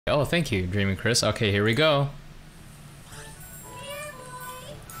Oh, thank you, Dreaming Chris. Okay, here we go.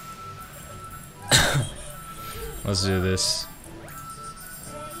 Let's do this.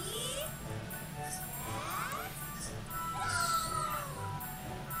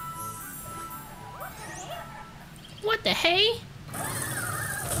 What the hey?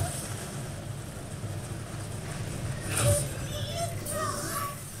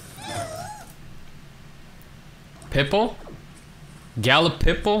 Pipple?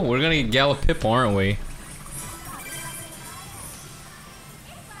 Gallopipple? We're gonna get Gallopipple, aren't we?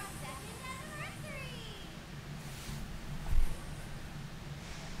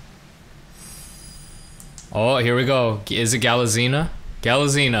 Oh, here we go. Is it Galazina?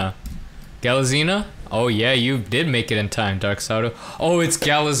 Galazina. Galazina? Oh yeah, you did make it in time, Dark Sato. Oh, it's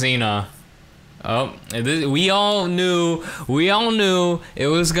Galazina. Oh, we all knew it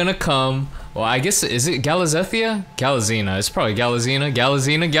was gonna come. Well, I guess, is it Galazethia? Galazina. It's probably Galazina.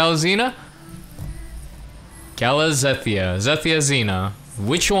 Galazina? Galazina? Galazethia. Zethia Xena.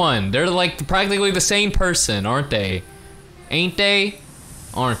 Which one? They're like practically the same person, aren't they? Ain't they?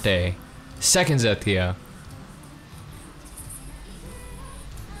 Aren't they? Second Zethia.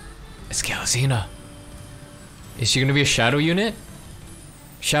 It's Galazina. Is she gonna be a shadow unit?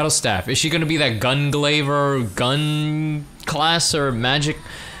 Shadow staff. Is she gonna be that gun gun class or magic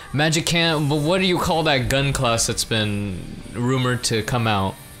camp? But what do you call that gun class that's been rumored to come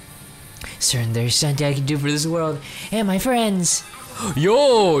out? Certain there's something I can do for this world and my friends.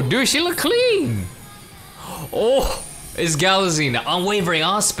 Yo, dude, she look clean. Oh, it's Galazina. Unwavering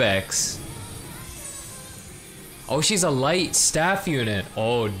aspects. Oh, she's a light staff unit.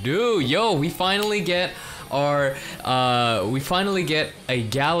 Oh, dude, yo, we finally get our, we finally get a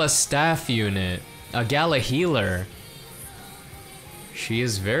Gala staff unit, a Gala healer. She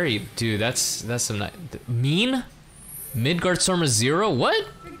is very, dude, that's some mean? Midgard Stormer 0? What?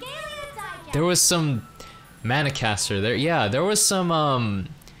 There was some Manicaster there. Yeah, there was some,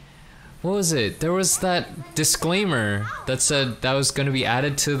 what was it? There was that disclaimer that said that was gonna be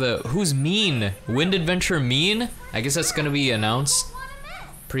added to the, who's mean? Wind Adventure mean? I guess that's gonna be announced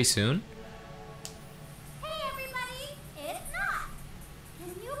pretty soon.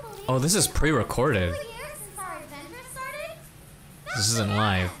 Oh, this is pre-recorded. This isn't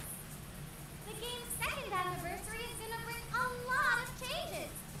live. The game's second anniversary is gonna bring a lot of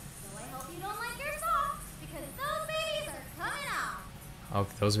changes. So I hope you don't like your socks, because those babies are coming off. Oh,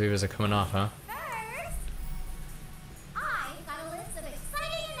 those babies are coming off, huh? First, I've got a list of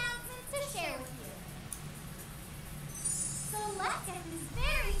exciting announcements to share with you. So let's get this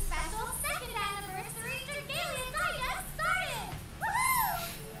very special second anniversary Dragalia Digest started!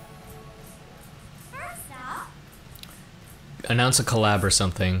 Woohoo! First up, Announce a collab or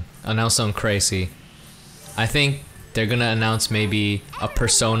something. Announce something crazy. I think they're gonna announce maybe a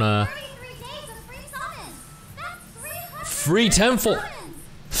Persona 33 days of free summons. That's 300 free tenfold.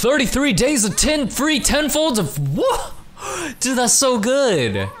 33 days of 10 free tenfolds of what? Dude, that's so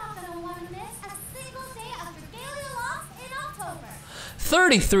good. You're not gonna want to miss a single day of Dragalia Lost in October.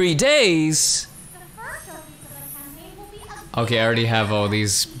 33 days. The first release of the campaign will be a Okay, I already have all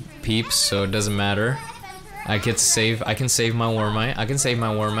these peeps, so it doesn't matter. I can save my Warmite. I can save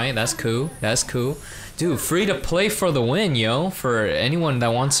my Warmite. That's cool. That's cool. Dude, free to play for the win, yo. For anyone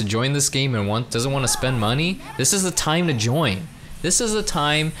that wants to join this game and doesn't want to spend money, this is the time to join. This is the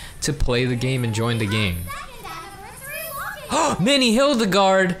time to play the game and join the game. second anniversary login. Mini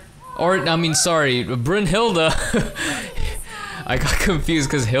Hildegard! Or, I mean, sorry, Brunhilde. I got confused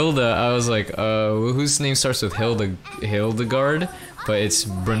because Hilda, I was like, whose name starts with Hildegard? But it's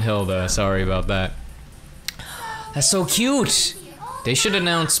Brunhilde, sorry about that. That's so cute! They should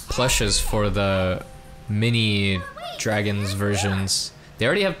announce plushes for the mini dragons versions. They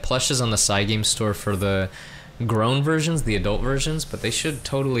already have plushes on the side game store for the grown versions, the adult versions, but they should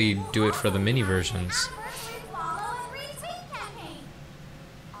totally do it for the mini versions. Anniversary follow and retweet campaign.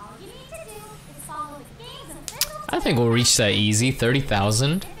 All you need to do is follow the game's official I think we'll reach that easy,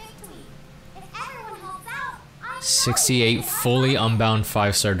 30,000. tweet. If everyone helps out, I'm 68 fully unbound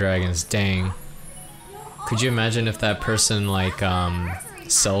 5-star dragons, dang. Could you imagine if that person like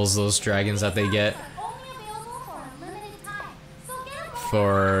sells those dragons that they get only available for a limited time. So get a hold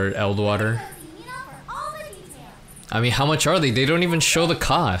for Eldwater? of Xena for all the details. I mean, how much are they? They don't even show the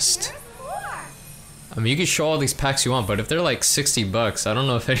cost. There's more. I mean, you can show all these packs you want, but if they're like 60 bucks, I don't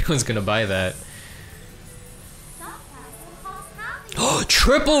know if anyone's gonna buy that. Some packs will cost half the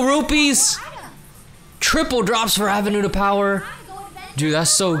Triple rupees! item. Triple drops for Avenue to Power! Time to go adventure. Dude,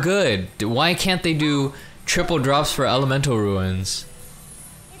 that's so good. Why can't they do triple drops for Elemental Ruins?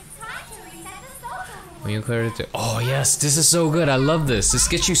 It's time to reset the social rules. When you clear it, oh yes, this is so good. I love this. This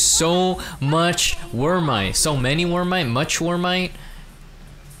gets you so much wormite, so many wormite, much wormite.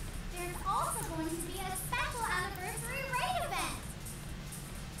 There's also going to be a special anniversary raid event.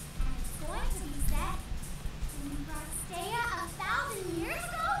 And it's going to be set in Dragalia 1,000 years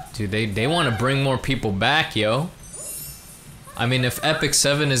ago? Dude, they want to bring more people back, yo. I mean, if Epic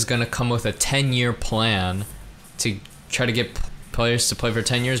 7 is gonna come with a 10-year plan to try to get players to play for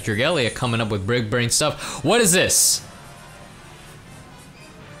 10 years, Dragalia coming up with big brain stuff. What is this?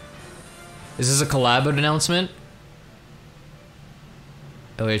 Is this a collab announcement?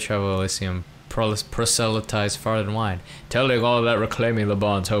 LA Travel Elysium proselytize far and wide, telling all that reclaiming the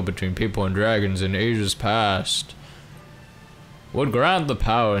bonds held between people and dragons in ages past would grant the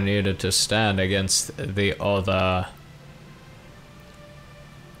power needed to stand against the other.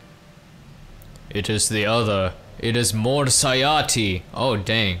 It is the other. It is more Sayati. Oh,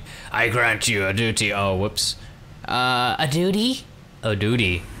 dang. I grant you a duty. Oh, whoops. A duty? A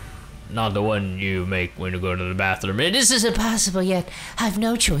duty. Not the one you make when you go to the bathroom. This is impossible, yet I've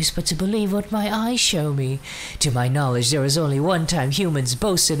no choice but to believe what my eyes show me. To my knowledge, there was only one time humans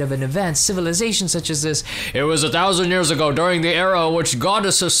boasted of an advanced civilization such as this. It was 1,000 years ago, during the era in which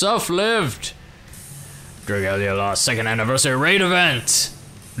Goddess herself lived. Dragalia lost second anniversary raid event.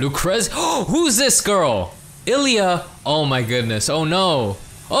 Lucrez. Oh, who's this girl? Ilya. Oh my goodness. Oh no.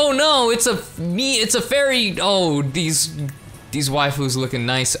 Oh no. It's a fairy. Oh, these waifus looking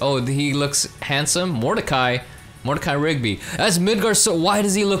nice. Oh, he looks handsome. Mordecai Rigby. That's Midgard. So why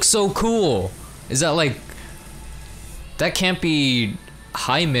does he look so cool? Is that like? That can't be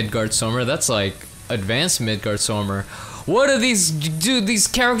high Midgardsormr. That's like advanced Midgardsormr. What are these? Dude, these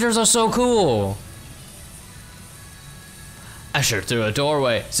characters are so cool. Ushered through a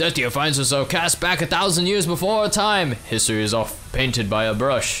doorway, Setia finds herself cast back 1,000 years before her time. History is off painted by a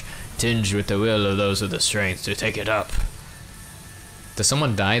brush, tinged with the will of those with the strength to take it up. Does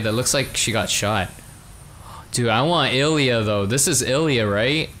someone die? That looks like she got shot. Dude, I want Ilya though. This is Ilya,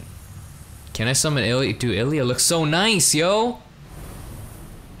 right? Can I summon Ilya? Dude, Ilya looks so nice, yo!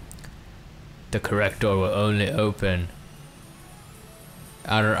 The correct door will only open.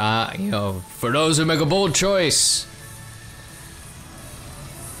 Outer eye, yo. For those who make a bold choice.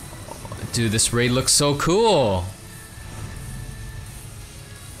 Dude, this raid looks so cool.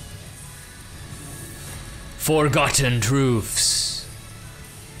 Forgotten Truths.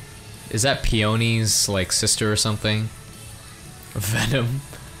 Is that Peony's like sister or something? Venom.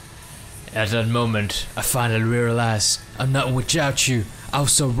 At that moment, I finally realized I'm not without you. I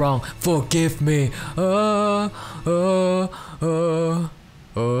was so wrong. Forgive me. Oh, okay.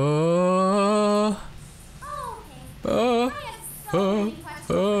 I have so many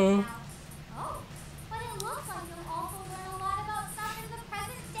questions right now. Oh, but it looks like you'll also learn a lot about stuff in the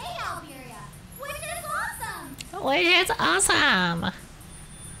present day Alberia, which is awesome.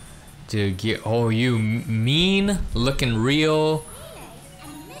 Dude, you mean looking real.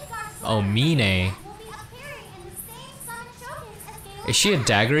 Oh, Mine. Is she a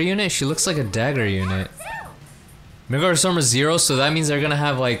dagger unit? She looks like a dagger unit. Midgardsormr 0, so that means they're gonna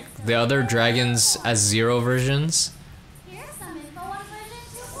have like the other dragons as 0 versions. Here's some info on version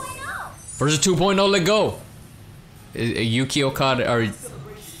 2.0. Version 2.0, let go! Yuki Okada, or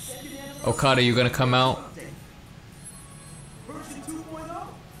Okada, you gonna come out? Version 2.0,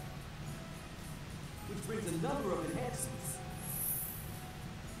 which brings a number of enhancements.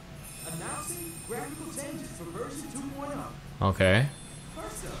 Announcing graphical changes for version 2.0. Okay.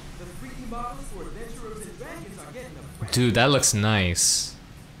 First up, the 3D models for adventurers and dragons are getting a fresh. Dude, that looks nice.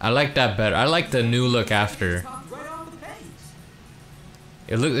 I like that better. I like the new look after. Right on the page.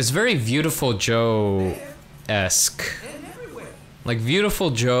 It's very Beautiful Joe-esque. And everywhere. Like Beautiful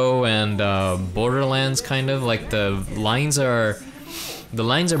Joe and Borderlands, kind of. Like the lines are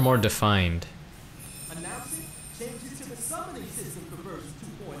more defined. Announcing changes to the summoning system for version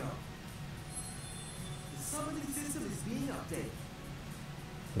 2.0. The summoning system is being updated.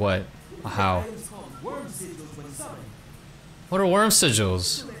 What? How? Items called worm sigils when summoned. What are worm sigils?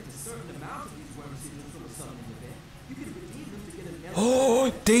 Select a certain amount of these worm sigils from a summoning event. You can redeem them to get an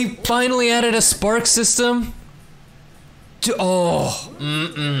Oh, they finally added a spark system. Oh,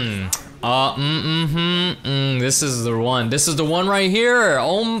 This is the one. This is the one right here.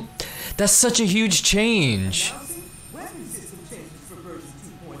 Oh, that's such a huge change. announcing weapon system changes for version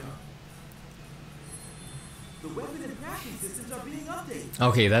 2.0. The weapon and crafting systems are being updated.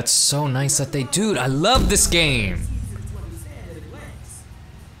 Okay, that's so nice that they, dude, I love this game. Easier to understand at a glance.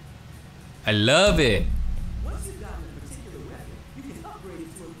 I love it. Once you've gotten a particular weapon, you can upgrade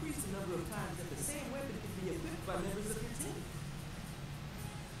it to increase the number of times that the same weapon can be equipped by members of your team.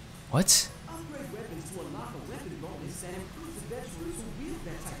 What? Upgrade weapons to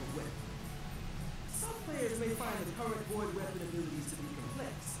with that type of weapon. Some players may find the current void weapon abilities to be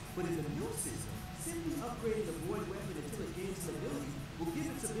complex, but in the new system, simply upgrading the void weapon until it gains an ability will give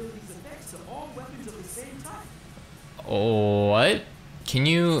its abilities effects to all weapons of the same type. What? Can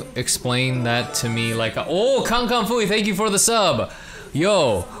you explain that to me? Like, oh, Kang Kang Fui, thank you for the sub.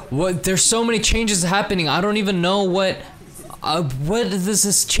 Yo, what? There's so many changes happening. I don't even know what does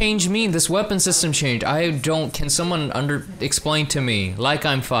this change mean? This weapon system change? I don't. Can someone explain to me? Like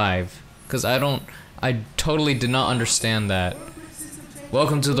I'm 5, because I totally did not understand that.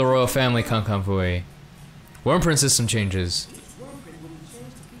 Welcome to the royal family, Kang Kang Fui. Wormprint system changes. Each wormprint will be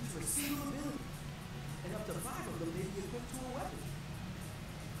changed to feature a single ability, and up to 5 of them may be equipped to a weapon.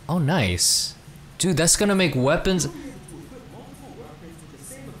 Oh, nice. Dude, that's gonna make weapons. You'll be able to equip multiple wormprints with the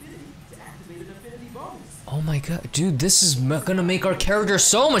same ability to activate an affinity bonus. Oh my god, dude, this is gonna make our character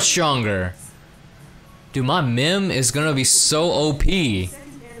so much stronger. Dude, my Mim is gonna be so OP. Second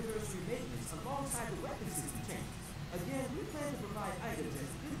anniversary maintenance alongside the weapon system change. Again, we plan to provide items as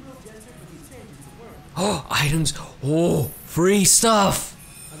a goodwill gesture for these changes to work. Oh, items. Oh, free stuff.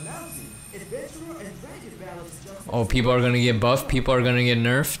 Announcing adventurer and dragon balance adjustments. Oh, people are gonna get buffed. People are gonna get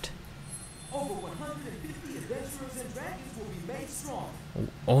nerfed. Over 150 adventurers and dragons will be made strong.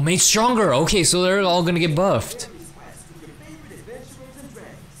 Oh, made stronger. Okay, so they're all gonna get buffed. Various quests with your favorite adventurers and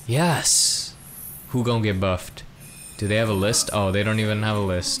dragons. Yes. Who gonna get buffed? Do they have a list? Oh, they don't even have a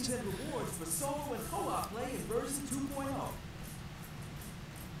list. And rewards for solo and co-op play in version 2.0.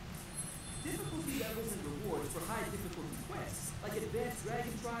 Difficulty levels and rewards for high difficulty quests, like advanced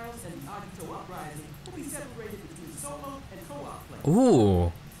dragon trials and the Agito uprising, will be separated between solo and co-op play.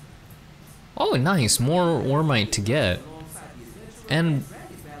 Ooh. Oh, nice. More Wormite to get. Alongside the adventurer And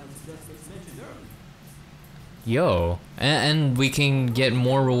dragon balance adjustments mentioned earlier. yo, and we can get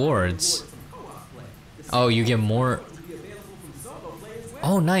more rewards. From co-op play. The Oh, you get more. will be available from solo play as well.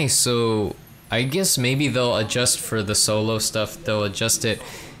 Oh, nice. So I guess maybe they'll adjust for the solo stuff. They'll adjust it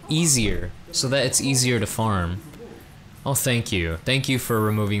easier so that it's easier to farm. Oh, thank you. Thank you for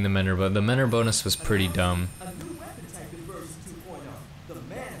removing the mentor, but the mentor bonus was pretty dumb. A new weapon type in version 2.0, the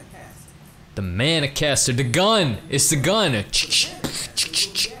Mana Caster. The mana caster, the gun. It's the gun. Mana Casters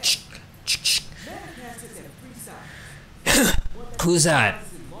have 3 sides. Who's that?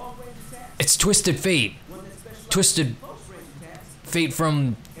 In long-range attacks, It's Twisted Fate. one that specializes Twisted in close-range attacks, Fate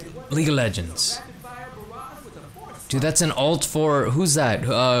from League of Legends. rapid-fire barrage with a force Dude, that's an alt for who's that?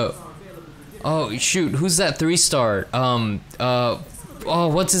 Oh shoot, who's that 3-star? Oh,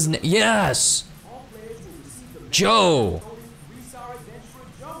 what's his name? Yes, All players will receive the Joe. 3-star adventurer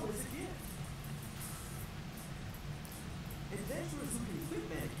Joe as a gift. Adventurers who can equip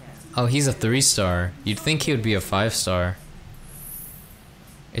Mana Casters Oh, he's a 3-star. You'd think he would be a 5-star.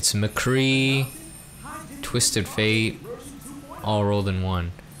 It's McCree, Twisted Fate, version 2.0. all rolled in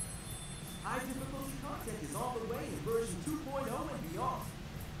one. High difficulty content is on the way in version 2.0 and beyond.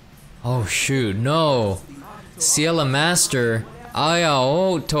 Oh shoot, no. Ciela Master, Aya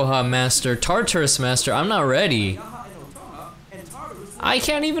O Toha Master, Tartarus Master. I'm not ready. Yaha and Otoha and Tartarus, I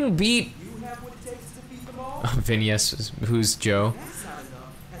can't even beat you have what it takes to defeat them all. Phineas, who's Joe. That's not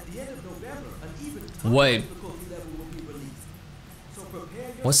enough. At the end of November, an even tougher What? difficulty level will be released. So prepare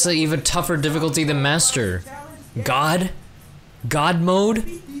yourself What's the even tougher difficulty than Master? challenge. God? God mode?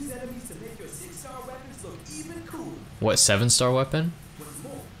 Beat these enemies to make your 6-star weapons look even cooler. What, 7-star weapon? What's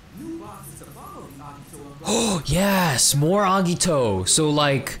more, new bosses to follow the Agito approach. Oh, yes, more Agito. So,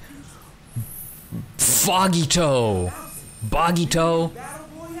 like, Fogito, Bogito. Battle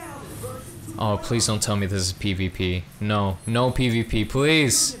Royale in version 2. Oh, please don't tell me this is PvP. No, no PvP,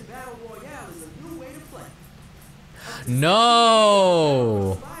 please. Battle Royale is a new way to play.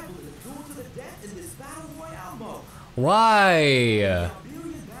 No! Survival is a duel to the death in this Battle Royale mode. Why?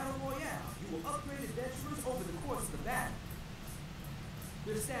 Iberian Battle Royale, you will upgrade adventurers over the course of the battle.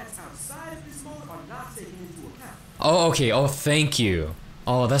 Their stats outside of this mode are not taken into account. Oh, okay. Oh, thank you.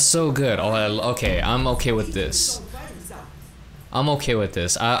 Oh, that's so good. Oh, okay. I'm okay with this. So fighting styles. I'm okay with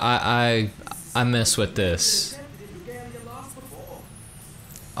this. I mess with this. Attempted in Dragalia lost before.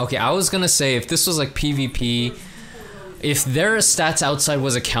 Okay, I was gonna say if this was like PvP, if their stats outside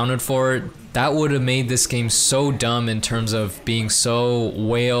was accounted for, that would have made this game so dumb in terms of being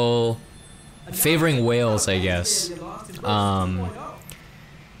so favoring whales, I guess.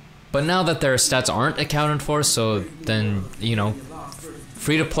 But now that their stats aren't accounted for, so then, you know,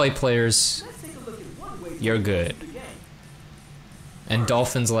 free-to-play players, Let's take a look at one way to you're good. the game. And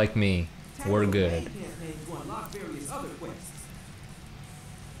dolphins like me, we're good. Campaign to unlock various other quests.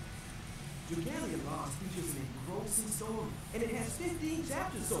 Dragalia Lost features an engrossing story, and it has 15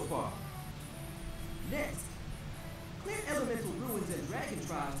 chapters so far. Next, Clear elemental ruins and dragon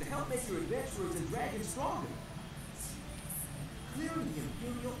trials to help make your adventurers and dragons stronger. Clearing the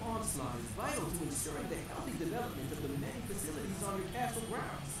Imperial Onslaught is vital to ensuring the healthy development of the many facilities on your castle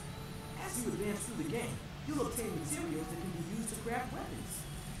grounds. As you advance through the game, you'll obtain materials that can be used to craft weapons.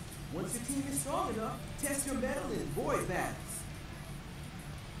 Once your team is strong enough, test your mettle in void battles.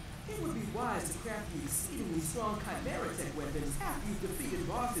 It would be wise to craft the exceedingly strong Chimera Tech weapons after you've defeated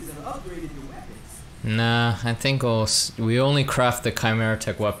bosses and upgraded your weapons. Nah, I think we only craft the Chimera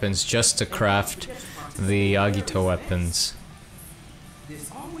Tech weapons just to craft the Agito weapons. There's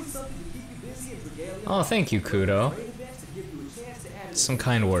always something to keep you busy in Dragalia. Oh, thank you, Kudo. Great events to give you a chance to add Some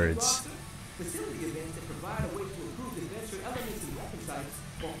kind words. facility events that provide a way to improve adventure elements and weapon types,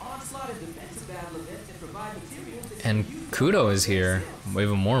 while onslaught and defensive battle events that provide materials that And you can use Kudo is here,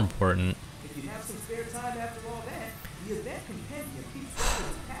 even more important. If you have some spare time after all that, the event compendium keeps track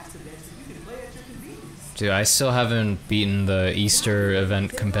of past events that you can play at your convenience. Dude, I still haven't beaten the Easter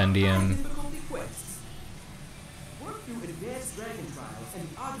event compendium. Difficulty quests. Work through advanced dragon trials and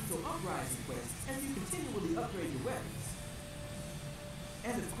the Agito uprising quests as you continually upgrade your weapons.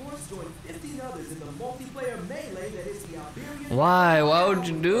 And of course, join 15 others in the multiplayer melee that is the Iberian. Why? Why would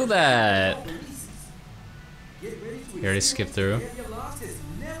you do that? Get ready to You already skipped through. Dragalia Lost has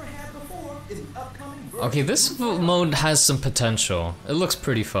never had before in the upcoming version. Okay, this mode has some potential. It looks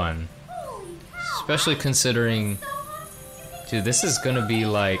pretty fun. Holy cow! Especially considering... So much. You think Dude, this is gonna be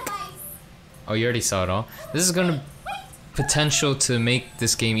like... Oh, you already saw it all? This is gonna... Potential to make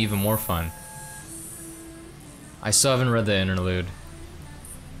this game even more fun. I still haven't read the interlude.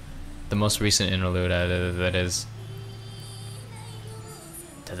 The most recent interlude, that is.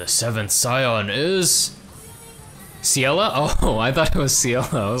 To the seventh scion is... Ciela? Oh, I thought it was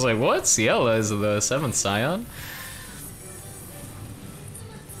Ciela. I was like, what? Ciela is the seventh scion?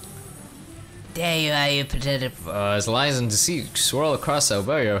 There you are, you pathetic. As lies and deceit swirl across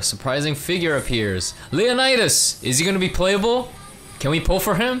Alberia, a surprising figure appears. Leonidas! Is he gonna be playable? Can we pull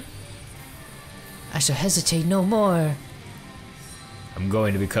for him? I shall hesitate no more. I'm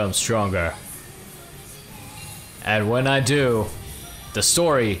going to become stronger. And when I do, the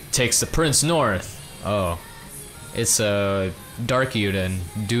story takes the Prince North. Oh. It's a Dark Duden.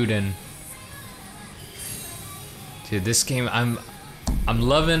 Dude, this game, I'm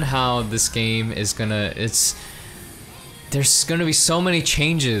loving how this game is gonna, there's gonna be so many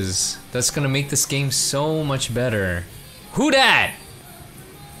changes that's gonna make this game so much better. Who dat?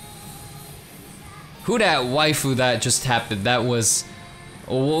 Who dat waifu that just happened? That was,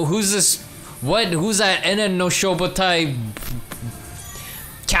 oh, who's this? What? Who's that Enen no Shobutai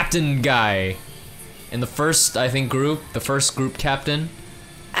captain guy? In the first, I think, group, the first group captain.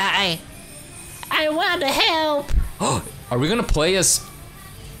 I want to help. Are we gonna play as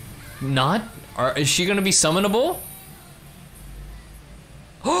not? Is she gonna be summonable?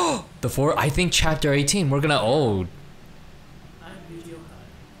 I think chapter 18, we're gonna,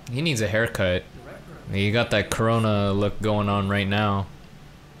 he needs a haircut. You got that corona look going on right now.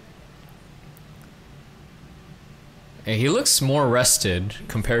 And he looks more rested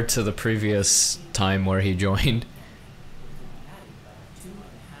compared to the previous time where he joined.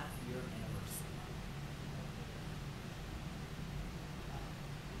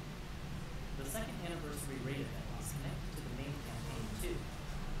 The second anniversary raid event is connected to the main campaign too.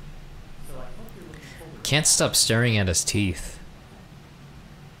 So I hope you're looking forward. Can't stop staring at his teeth.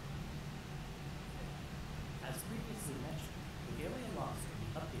 As previously mentioned, Dragalia Lost will be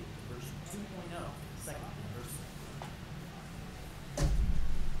updated to version 2.0 for the second anniversary.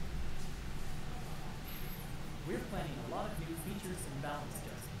 We're planning a lot of new features and balance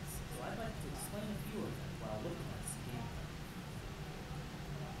adjustments, so I'd like to explain a few of them while looking at some gameplay.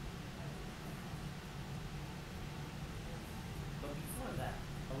 But before that,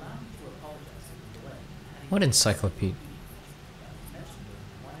 allow me to apologize for the delay in adding What encyclopedia? mentioned during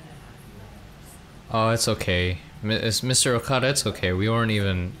the 1.5 year anniversary. Oh, it's okay. Mr. Okada, it's okay. We weren't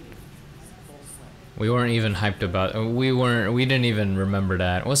even hyped about. We didn't even remember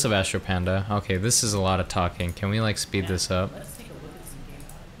that. What's up, Astro Panda? Okay, this is a lot of talking. Can we like speed this up? Let's take a look at some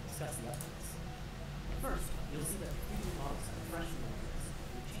gameplay and discuss the updates. First, you'll see that the preview models have fresh logos.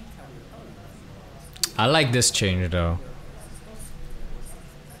 We've changed how we color those models. I like this change though.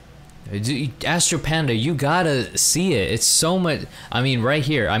 Astro Panda, you gotta see it. It's so much. I mean, right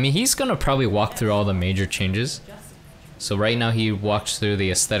here. I mean, he's gonna probably walk through all the major changes. So right now he walks through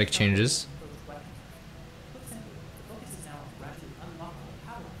the aesthetic changes. Put simply, the focus is now on gradually unlocking the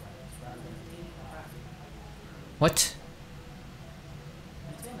power of weapons rather than obtaining or crafting. What?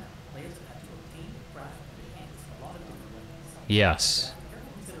 Until now, players have had to obtain, craft, and enhance a lot of different weapons. Yes. Careful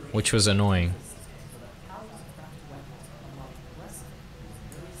consideration Which was annoying. so that powers of crafted weapons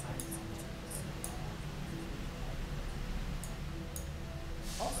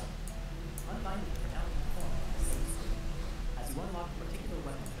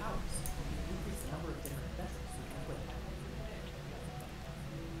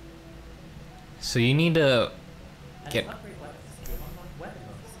So you need to As get. you upgrade weapons, you'll unlock weapon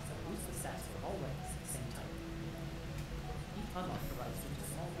bonuses that boost the stats for all weapons of the same type. Each unlock provides just a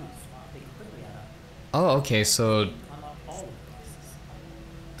small boost. They can quickly add up. Oh, okay. So Unlock all of the bonuses.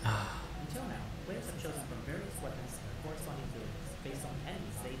 Until now, players have chosen from various weapons and their corresponding abilities based on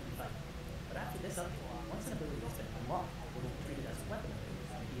enemies they can fight. But after this update, once an ability has been unlocked, it will be treated as a weapon ability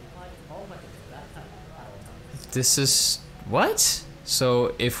and be applied to all weapons of that type at all times. this is what?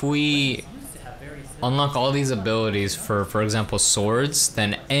 So if we Used to have various unlock all these abilities for example, swords,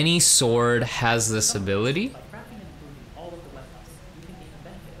 then any sword has this ability. by crafting and improving all of the weapons, you can gain the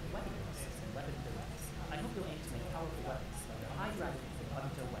benefit of weapon bonuses and weapon abilities. I hope you'll aim to make powerful weapons like the high dragon and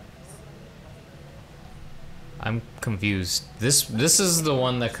Agito weapons. I'm confused. This is the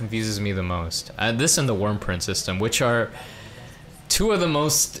one that confuses me the most. This and the Wormprint system, which are two of the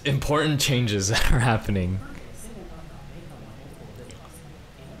most important changes that are happening. A single weapon may come with multiple abilities.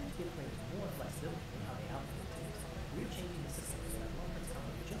 In order to give players more flexibility in how they outfit their teams, we're changing the system so that weapons come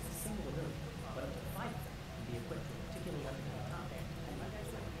with just a single ability, but up to 5 of them can be equipped with a particular weapon at a time, depending on your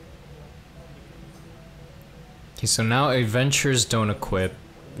story. Okay, so now adventures don't equip,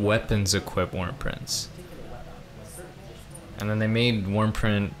 weapons equip Wormprints. Particular weapon with certain positions on And then they made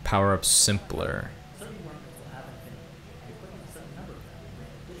Wormprint power-ups simpler. certain weapons will have an affinity, and equipping a certain number of them will grant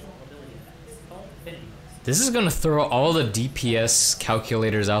additional ability effects called affinity bonuses. This is gonna throw all the DPS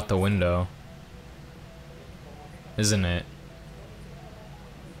calculators out the window. Isn't it?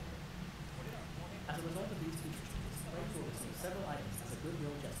 As a result of these feature changes, players will receive several items as a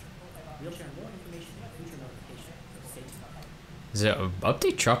goodwill gesture. We'll share more information in a future notification, so stay tuned. Is it an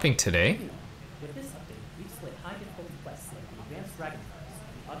update dropping today? Moving on, with this update, we've split high difficulty quests like the Advanced Dragon Trials and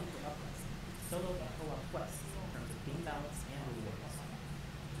the Agito Uprising into solo and co-op quests in terms of game balance and rewards.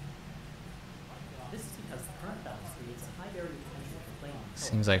 This is because the current balance creates a high barrier to entry for playing in co-op.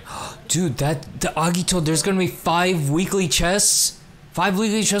 Seems like, dude, the Agito, there's gonna be 5 weekly chests? 5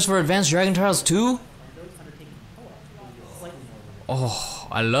 weekly chests for Advanced Dragon Trials 2? And those undertaking co-op will yield slightly more rewards. Oh,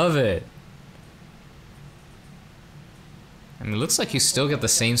 I love it. I mean, it looks like you still get the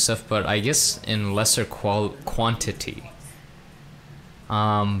same stuff, but I guess in lesser quantity.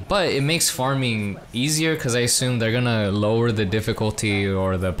 But it makes farming easier because I assume they're gonna lower the difficulty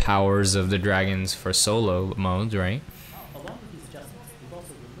or the powers of the dragons for solo modes, right? Along with these adjustments, we've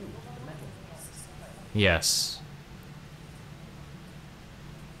also removed the mental bonuses. Yes.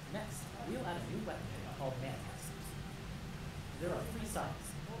 Next, we'll add a new weapon called Manacasters. There are 3 sides,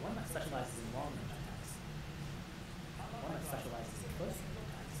 one that specializes in long-range attacks, one that specializes in close-range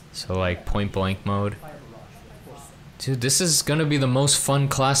attacks, So like point blank mode. Fire Barrage with Force Sword, Dude, this is gonna be the most fun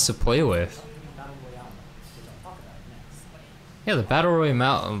class to play with. Battle Royale mode, which I'll talk about next. Yeah, the Battle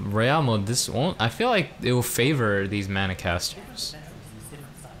Royale mode, this won't, I feel like it will favor these Manacasters. Adventures use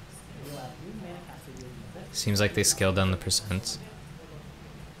different sides, and we'll add new Manacaster wielding adventures. Seems like they scaled down the percents.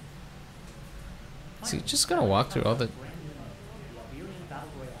 So you're just gonna walk through all the... Brand new mode, the Alberian Battle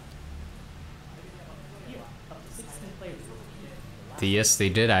Royale. Here, up to 16 players will compete in the last Yes, they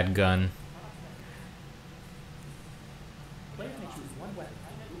did add gun. Players may choose one weapon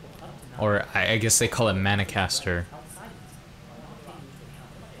from a group of up to 9 Or I guess they call it Manacaster. outside of this are not taken into account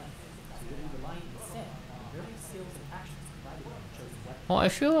in the plan, so you'll be relying instead on the various skills and actions provided on the chosen weapon. Well, I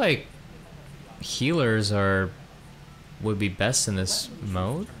feel like healers would be best in this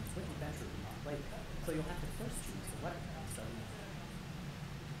mode. Determines which adventure you want to play with, so you'll have to first choose the weapon when starting out.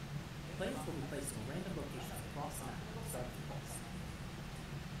 Players will be placed in random locations across the map at the start of the quest.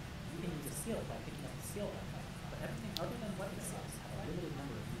 You can use a skill by picking up the skill item, but everything other than weapon skills have a limited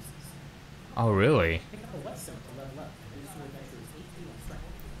number of uses. Oh, really? Pick up a whetstone to level up and boost your adventurer's HP and strength.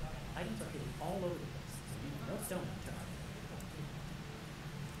 Items are hidden all over the place, so you need no stone to turn.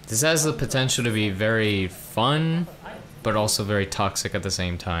 This has the potential to be very fun, but also very toxic at the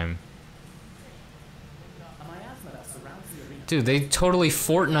same time. A miasma that surrounds the arena. Dude, they totally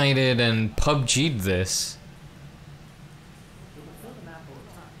Fortnited and PUBG'd this. It will fill the map over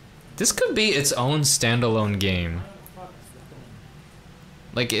time. This could be its own standalone game. Progress with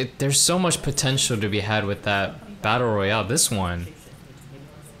Dominion. Like, there's so much potential to be had with that Battle Royale. This one. Shapeshift into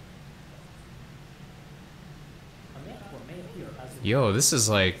Manticore. A Manticore may appear as your Yo, this is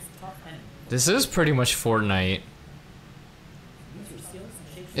like... top enemy. This is pretty much Fortnite. Use your skills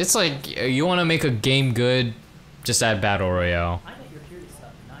and shapeshift. It's like, you want to make a game good, just add Battle Royale. I bet you're curious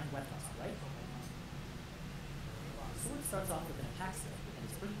about the 9 weapons, right? The sword starts off with an attack skill and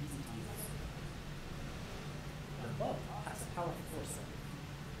is pretty easy to use. The bow has a powerful force sword.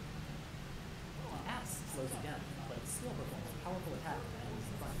 The axe slows you down, but it still performs a powerful attack on enemies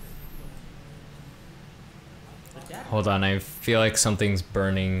in front of you. The Hold on, I feel like something's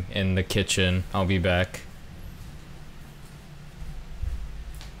burning in the kitchen. I'll be back.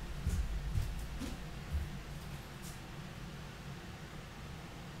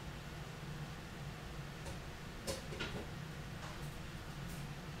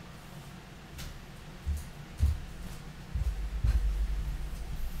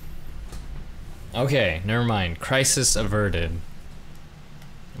 Okay, never mind. Crisis averted.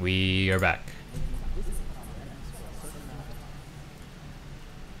 We are back.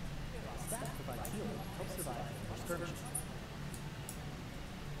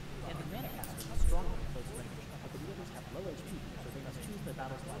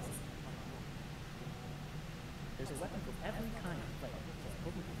 There's a weapon for every kind of player, so I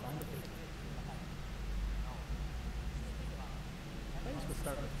hope you can find a way to it. Players will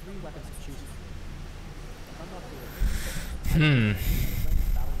start with 3 weapons to choose from. Unlock the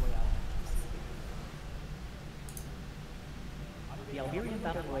Battle Royale. The Alberian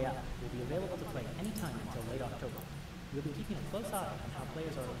Battle Royale will be available to play anytime until late October. We'll be keeping a close eye on how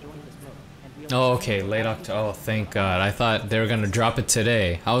players are enjoying this mode, and we'll... Oh, okay, late October. Oh, thank God. I thought they were gonna drop it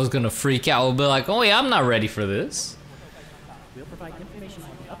today. I was gonna freak out. I'll be like, oh yeah, I'm not ready for this. We'll provide information on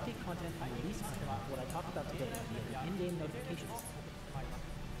the update content and release time of what I talked about today via the in-game notifications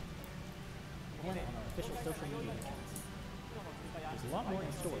and on our official social media accounts. There's a lot more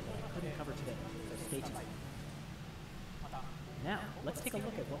in store that I couldn't cover today, so stay tuned. Now, let's take a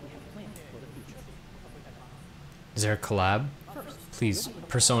look at what we have planned for the future. Is there a collab? Please,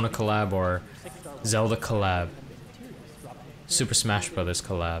 Persona collab or Zelda collab. Super Smash Brothers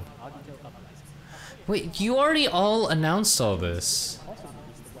collab. Wait, you already all announced all this. Also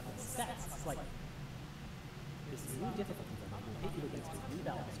release the weapon stats slightly. This new difficulty level will hit you against a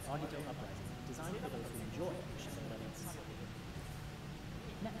rebalanced Agito Uprising designed for those who enjoy pushing the limits.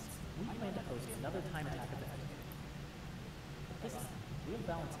 Next, we plan to host another time attack event. But this time, we'll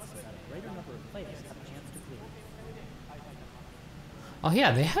balance it so that a greater number of players have a chance to clear it. Oh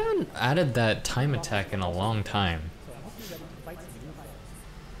yeah, they haven't added that time attack in a long time. So I hope you're ready to fight some new foes.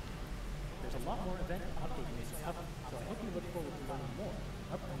 There's a lot more event and update news to cover, so I hope you look forward to learning more,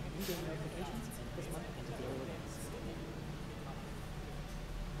 upcoming new game notifications, and this month into daily events.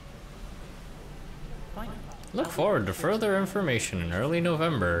 Finally, Look forward to further information in early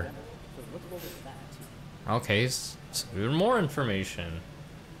November. so look forward to that too. Okay, even more information.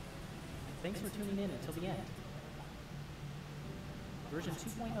 Thanks for tuning in until the end. Version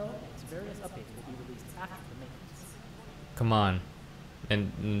 2.0 and its various updates will be released after the maintenance. Come on,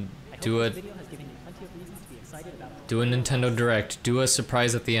 and I hope do this it. video has given you plenty of reasons to be excited about Do a Nintendo Direct. Do a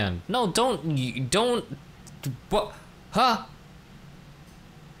surprise at the end. No, don't. What? Huh?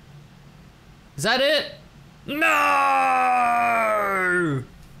 Is that it? No!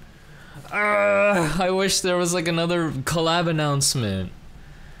 I wish there was like another collab announcement.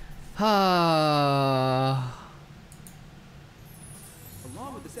 Ah.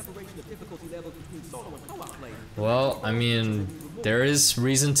 Along with the separation of difficulty levels between solo and co-op play. Well, I mean, there is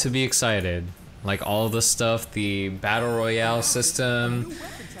reason to be excited. Like all the stuff, the Battle Royale system.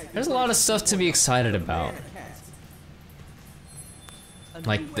 There's a lot of stuff to be excited about.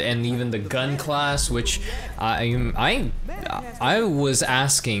 Like, and even the gun class, which I was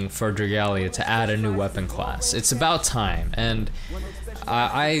asking for Dragalia to add a new weapon class. It's about time, and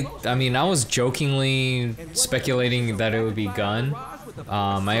I mean, I was jokingly speculating that it would be gun.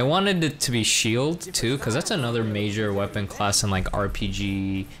 I wanted it to be shield too, because that's another major weapon class in like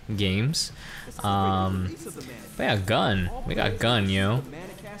RPG games. But yeah, gun. We got gun, yo.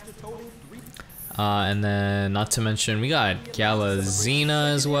 And then, not to mention, we got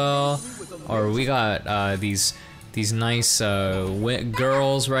Galazina as well, or we got these nice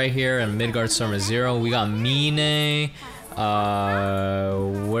girls right here in Midgard Summer Zero. We got Mine.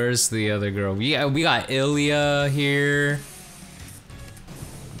 Where's the other girl? We got Ilya here.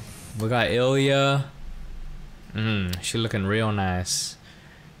 We got Ilya. She looking real nice.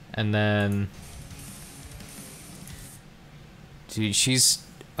 And then, dude, she's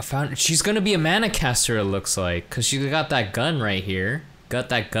gonna be a mana caster, it looks like, cause she got that gun right here, got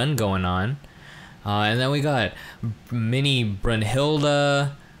that gun going on, and then we got Mini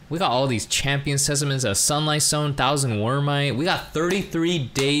Brunhilde. We got all these champion specimens, a Sunlight Stone, 1000 Wormite. We got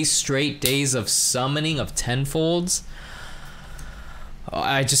 33 straight days of summoning of tenfolds.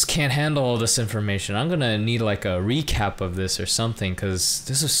 I just can't handle all this information. I'm gonna need like a recap of this or something, cause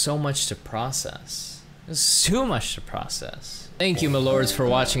this is so much to process. It's too much to process. Thank you, my lords, for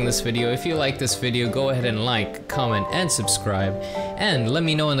watching this video. If you like this video, go ahead and like, comment, and subscribe. And let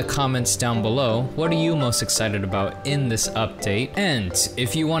me know in the comments down below, what are you most excited about in this update? And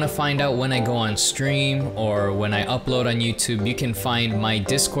if you want to find out when I go on stream or when I upload on YouTube, you can find my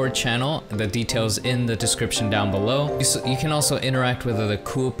Discord channel, the details in the description down below. You can also interact with other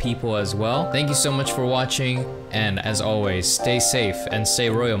cool people as well. Thank you so much for watching, and as always, stay safe and stay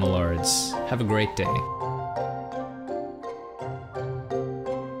royal, my lords. Have a great day.